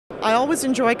I always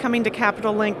enjoy coming to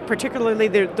Capital Link, particularly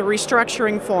the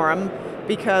restructuring forum,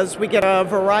 because we get a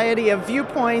variety of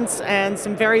viewpoints and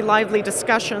some very lively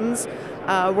discussions.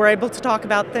 We're able to talk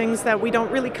about things that we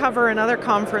don't really cover in other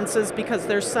conferences because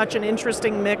there's such an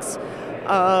interesting mix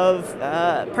of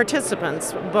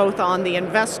participants, both on the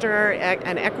investor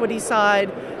and equity side,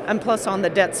 and plus on the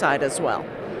debt side as well.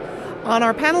 On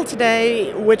our panel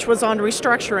today, which was on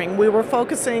restructuring, we were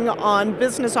focusing on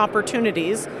business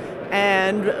opportunities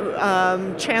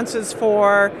and chances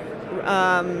for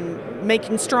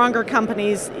making stronger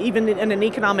companies even in an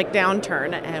economic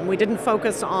downturn. And we didn't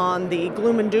focus on the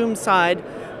gloom and doom side,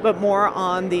 but more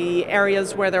on the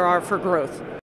areas where there are for growth.